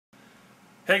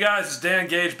Hey guys, it's Dan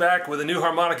Gage back with a new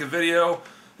harmonica video.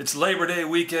 It's Labor Day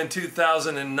weekend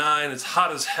 2009. It's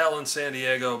hot as hell in San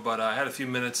Diego, but I had a few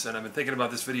minutes and I've been thinking about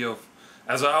this video.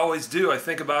 As I always do, I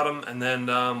think about them and then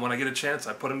when I get a chance,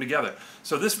 I put them together.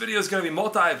 So this video is going to be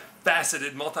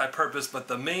multifaceted, multi-purpose, but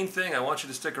the main thing I want you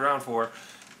to stick around for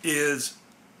is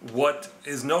what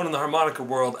is known in the harmonica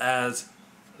world as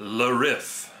le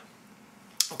riff.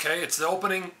 Okay, it's the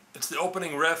opening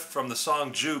riff from the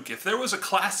song Juke. If there was a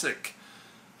classic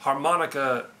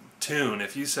harmonica tune,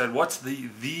 if you said what's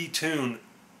the tune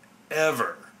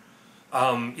ever,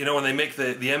 you know, when they make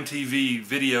the MTV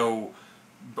video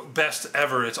best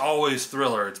ever, it's always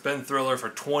Thriller. It's been Thriller for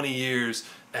 20 years,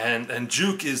 and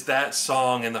Juke is that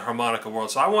song in the harmonica world.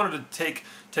 So I wanted to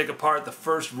take apart the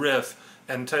first riff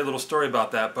and tell you a little story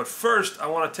about that. But first, I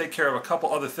want to take care of a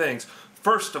couple other things.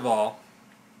 First of all,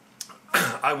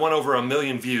 I went over 1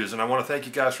 million views, and I want to thank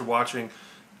you guys for watching.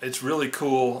 It's really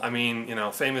cool. I mean, you know,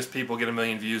 famous people get 1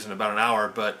 million views in about an hour,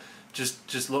 but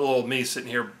just little old me sitting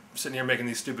here making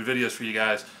these stupid videos for you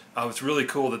guys. It's really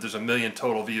cool that there's 1 million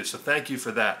total views, so thank you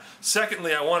for that.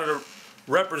 Secondly, I wanted to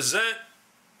represent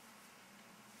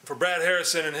for Brad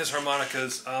Harrison and his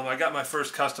harmonicas. I got my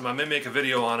first custom. I may make a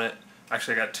video on it.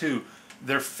 Actually, I got two.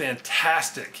 They're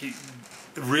fantastic.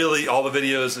 Really, all the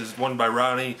videos, there's one by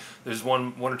Ronnie, there's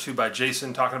one or two by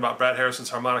Jason talking about Brad Harrison's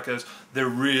harmonicas. They're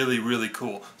really, really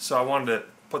cool. So I wanted to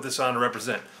put this on to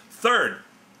represent. Third,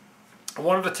 I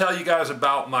wanted to tell you guys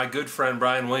about my good friend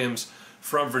Brian Williams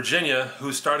from Virginia,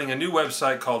 who's starting a new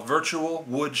website called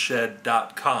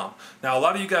virtualwoodshed.com. Now, a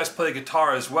lot of you guys play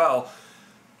guitar as well.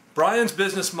 Brian's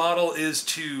business model is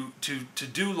to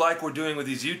do like we're doing with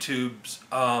these YouTubes,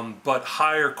 but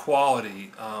higher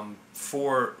quality, and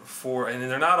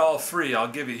they're not all free.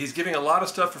 He's giving a lot of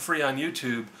stuff for free on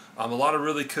YouTube, a lot of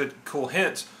really cool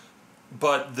hints,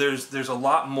 but there's a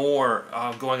lot more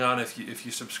going on if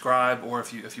you subscribe or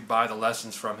if you buy the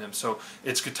lessons from him. So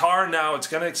it's guitar now. It's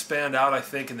going to expand out, I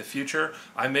think, in the future.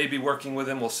 I may be working with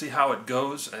him. We'll see how it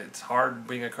goes. It's hard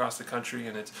being across the country,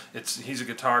 and he's a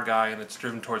guitar guy, and it's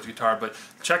driven towards guitar. But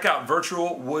check out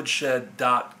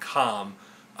virtualwoodshed.com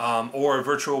or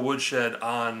Virtual Woodshed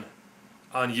on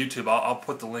YouTube. I'll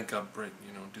put the link up. Right,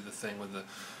 you know, do the thing with the.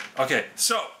 Okay,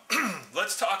 so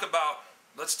let's talk about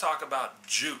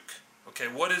Juke. Okay,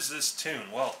 what is this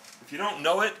tune? Well, if you don't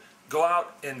know it, go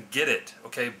out and get it.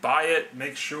 Okay, buy it.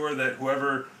 Make sure that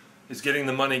whoever is getting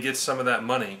the money gets some of that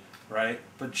money, right?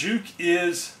 But Juke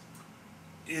is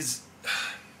we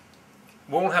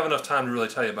won't have enough time to really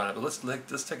tell you about it. But let's take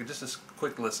just a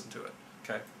quick listen to it.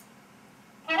 Okay.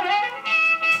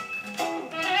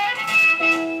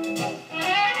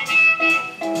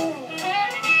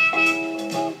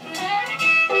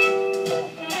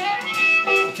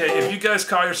 If you guys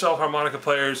call yourself harmonica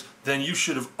players, then you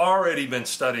should have already been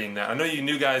studying that. I know you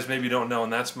new guys maybe don't know,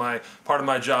 and that's part of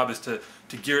my job is to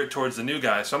gear it towards the new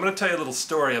guys. So I'm going to tell you a little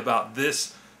story about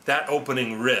that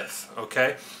opening riff.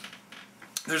 Okay,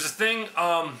 there's a thing.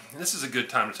 This is a good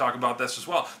time to talk about this as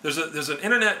well. There's an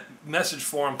internet message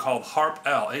forum called Harp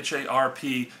L,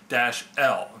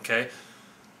 HARP-L. Okay,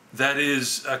 that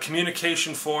is a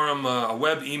communication forum, a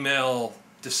web email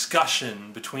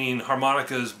discussion between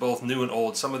harmonicas, both new and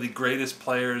old. Some of the greatest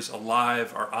players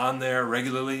alive are on there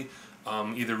regularly,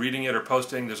 either reading it or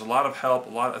posting. There's a lot of help.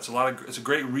 It's a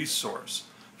great resource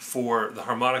for the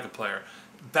harmonica player.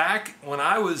 Back when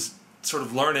I was sort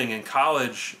of learning in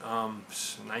college,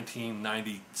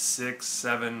 1996,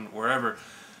 7, wherever,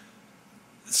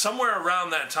 somewhere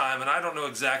around that time, and I don't know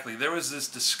exactly, there was this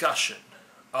discussion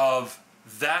of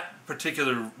that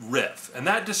particular riff, and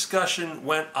that discussion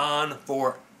went on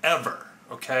forever.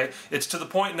 Okay, it's to the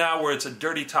point now where it's a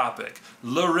dirty topic.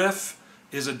 Le riff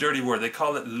is a dirty word. They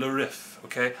call it le riff.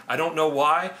 Okay, I don't know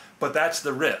why, but that's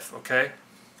the riff. Okay.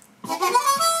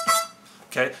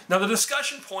 Okay. Now the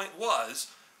discussion point are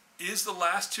the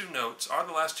last two notes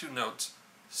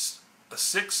a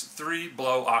 6/3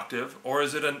 blow octave, or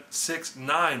is it a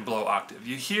 6/9 blow octave?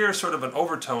 You hear sort of an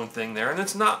overtone thing there, and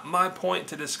it's not my point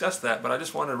to discuss that, but I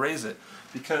just want to raise it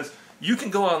because you can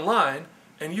go online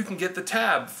and you can get the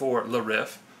tab for Le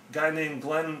Riff. A guy named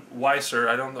Glenn Weiser,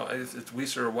 I don't know if it's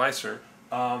Weiser or Weiser,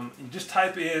 you just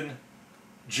type in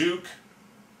Juke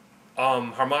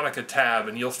harmonica tab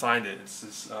and you'll find it. It's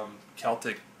this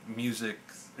Celtic music.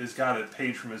 It's got a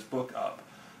page from his book up,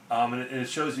 and it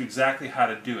shows you exactly how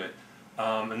to do it.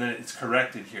 And then it's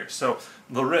corrected here. So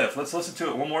the riff. Let's listen to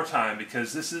it one more time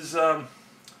because this will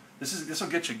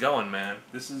get you going, man.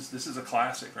 This is a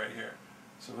classic right here.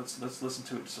 So let's listen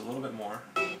to it just a little bit more.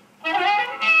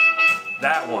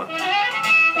 That one.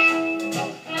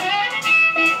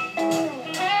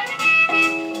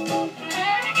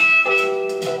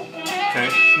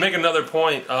 make another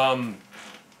point. On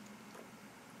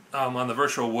the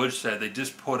Virtual Woodshed, they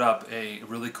just put up a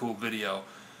really cool video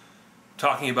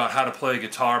talking about how to play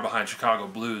guitar behind Chicago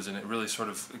blues, and it really sort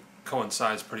of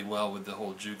coincides pretty well with the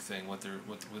whole Juke thing, what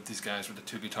these guys with the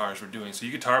two guitars were doing. So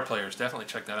you guitar players, definitely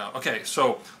check that out. Okay,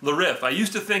 so the riff. I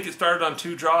used to think it started on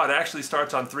 2 draw. It actually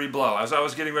starts on 3 blow. As I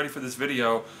was getting ready for this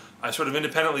video, I sort of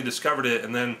independently discovered it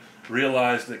and then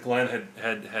realized that Glenn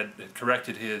had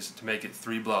corrected his to make it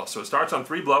 3 blow. So it starts on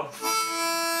 3 blow,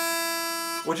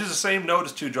 which is the same note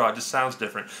as 2 draw, it just sounds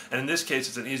different. And in this case,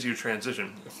 it's an easier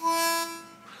transition.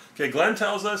 Okay, Glenn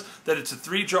tells us that it's a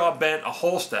 3 draw bent, a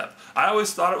whole step. I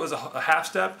always thought it was a half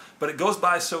step, but it goes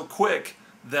by so quick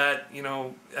that, you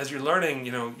know, as you're learning,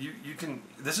 you know, you can,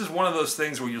 this is one of those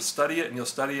things where you'll study it and you'll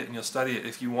study it and you'll study it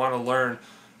if you want to learn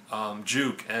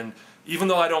Juke. And even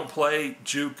though I don't play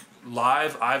Juke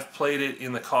live, I've played it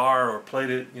in the car or played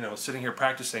it, you know, sitting here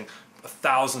practicing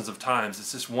thousands of times.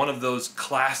 It's just one of those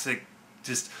classic,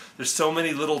 just, there's so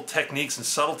many little techniques and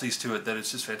subtleties to it that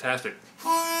it's just fantastic.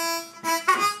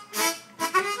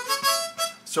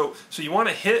 So you want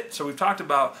to hit, so we've talked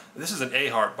about, this is an A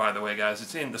harp, by the way, guys.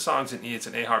 It's in, the song's in E, it's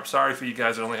an A harp. Sorry for you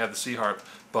guys that only have the C harp,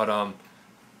 but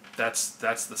that's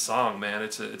the song, man.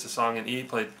 It's a song in E,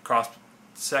 played cross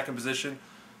 2nd position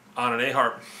on an A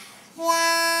harp.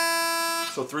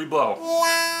 So 3 blow.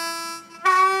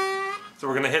 So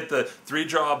we're going to hit the 3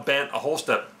 draw bent, a whole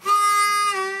step.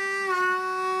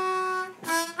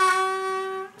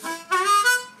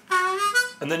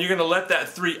 And then you're going to let that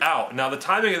 3 out. Now the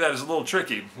timing of that is a little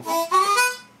tricky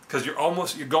because you're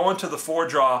going to the 4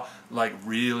 draw like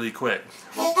really quick.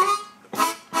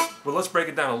 But let's break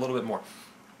it down a little bit more.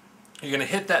 You're going to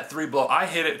hit that 3 blow. I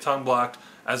hit it tongue blocked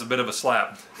as a bit of a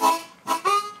slap.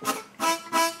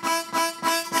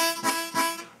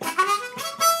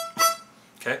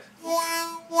 Okay.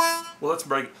 Well, let's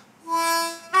break it.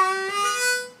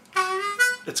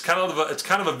 It's kind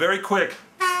of a very quick.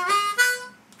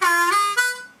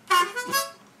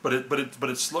 But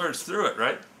it slurs through it,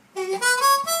 right?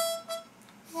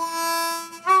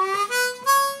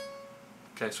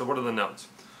 Okay, so what are the notes?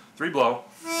 3 blow,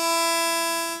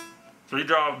 3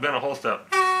 draw, bend a whole step,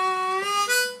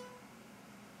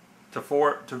 to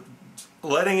 4, to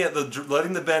letting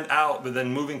the bend out, but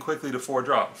then moving quickly to 4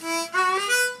 draw.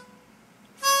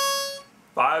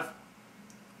 5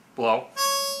 blow,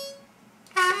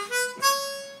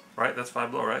 right? That's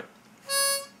 5 blow, right?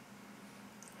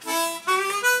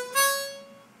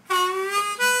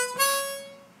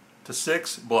 To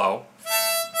 6 blow,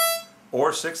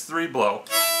 or 6-3 blow,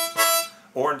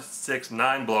 or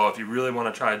 6-9 blow if you really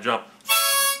want to try a jump.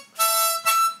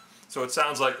 So it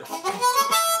sounds like,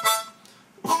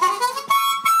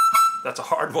 that's a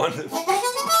hard one.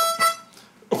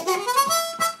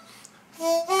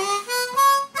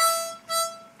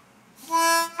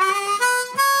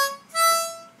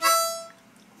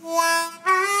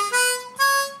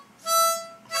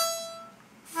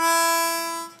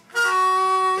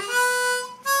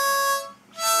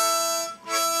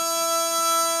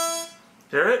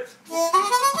 Hear it?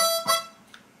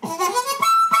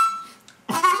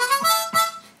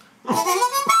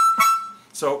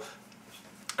 So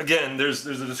again, there's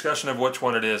a discussion of which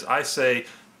one it is. I say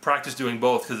practice doing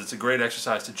both because it's a great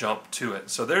exercise to jump to it.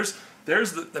 So there's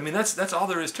the, I mean, that's all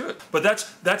there is to it. But that's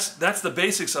the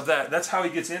basics of that. That's how he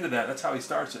gets into that. That's how he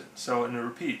starts it. So, and it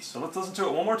repeats. So let's listen to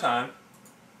it one more time.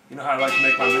 You know how I like to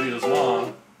make my videos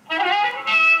long.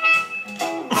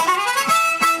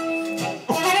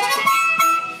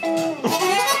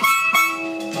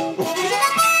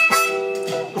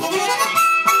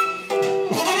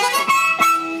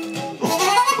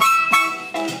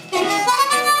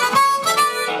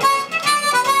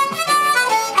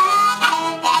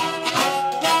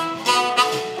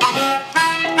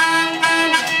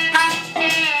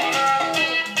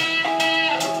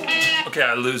 Okay,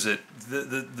 I lose it.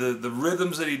 The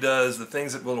rhythms that he does, the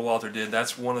things that Little Walter did,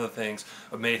 that's one of the things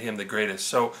that made him the greatest.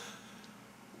 So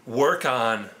work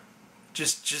on,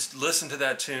 just listen to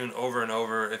that tune over and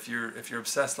over. If you're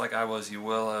obsessed like I was, you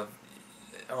will.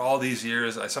 All these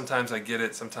years, sometimes I get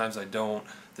it, sometimes I don't.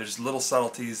 There's little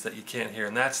subtleties that you can't hear,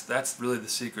 and that's really the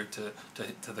secret to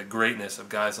the greatness of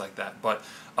guys like that. But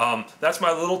that's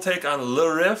my little take on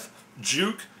Le Riff,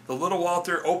 Juke, the Little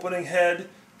Walter opening head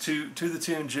to the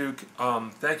tune Juke.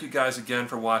 Thank you guys again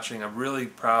for watching. I'm really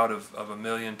proud of 1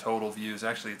 million total views.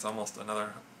 Actually, it's almost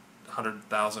another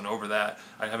 100,000 over that.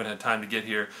 I haven't had time to get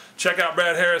here. Check out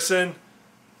Brad Harrison.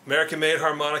 American-made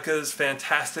harmonicas,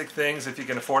 fantastic things if you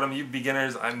can afford them. You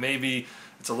beginners, maybe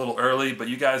It's a little early, but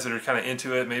you guys that are kind of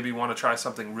into it, maybe want to try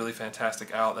something really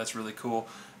fantastic out. That's really cool.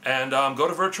 And go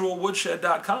to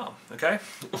virtualwoodshed.com, okay?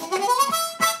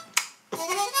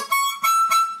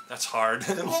 That's hard.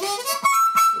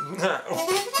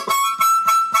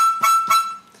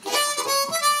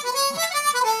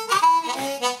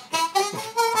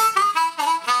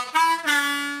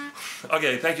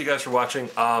 Okay, thank you guys for watching.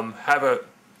 Have a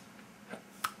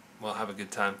good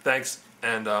time. Thanks,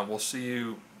 and we'll see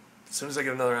you as soon as I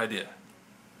get another idea.